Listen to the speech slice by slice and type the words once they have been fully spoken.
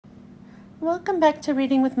Welcome back to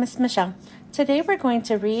Reading with Miss Michelle. Today we're going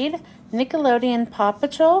to read Nickelodeon Paw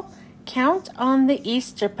Patrol, Count on the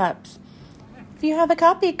Easter Pups. If you have a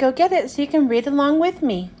copy, go get it so you can read along with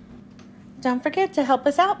me. Don't forget to help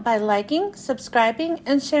us out by liking, subscribing,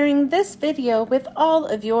 and sharing this video with all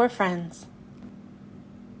of your friends.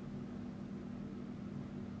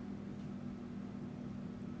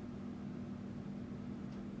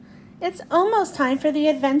 It's almost time for the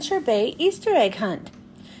Adventure Bay Easter egg hunt.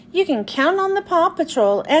 You can count on the Paw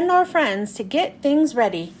Patrol and our friends to get things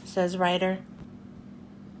ready, says Ryder.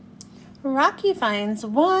 Rocky finds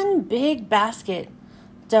one big basket.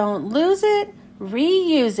 Don't lose it,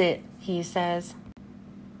 reuse it, he says.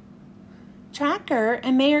 Tracker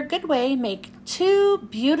and Mayor Goodway make two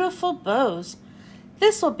beautiful bows.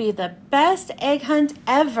 This will be the best egg hunt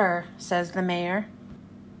ever, says the mayor.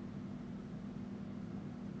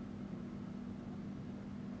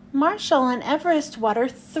 Marshall and Everest water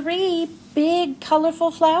 3 big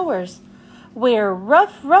colorful flowers. We're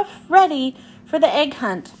rough ready for the egg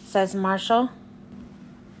hunt, says Marshall.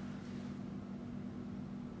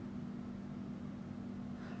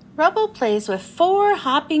 Rubble plays with 4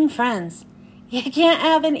 hopping friends. You can't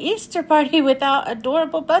have an Easter party without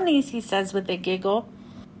adorable bunnies, he says with a giggle.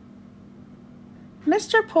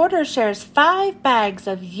 Mr. Porter shares 5 bags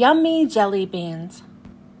of yummy jelly beans.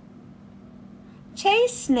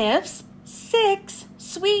 Chase sniffs 6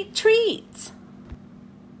 sweet treats.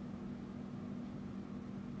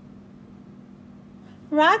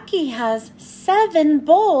 Rocky has 7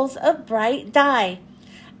 bowls of bright dye.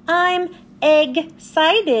 I'm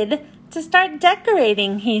egg-cited to start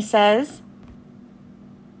decorating, he says.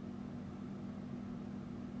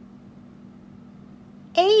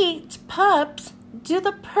 Eight pups do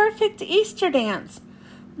the perfect Easter dance,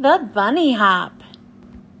 the bunny hop.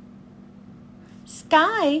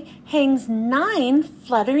 Sky hangs 9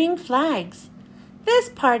 fluttering flags. This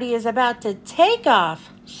party is about to take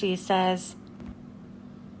off, she says.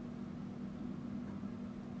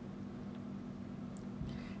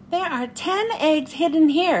 There are 10 eggs hidden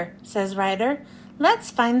here, says Ryder. Let's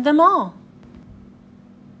find them all.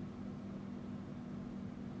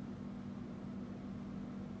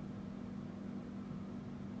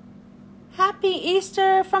 Happy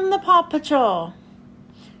Easter from the Paw Patrol.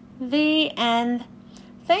 The end.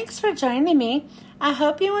 Thanks for joining me. I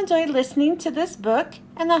hope you enjoyed listening to this book,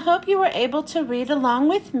 and I hope you were able to read along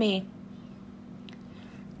with me.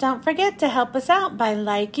 Don't forget to help us out by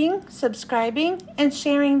liking, subscribing, and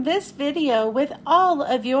sharing this video with all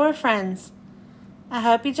of your friends. I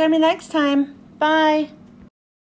hope you join me next time. Bye.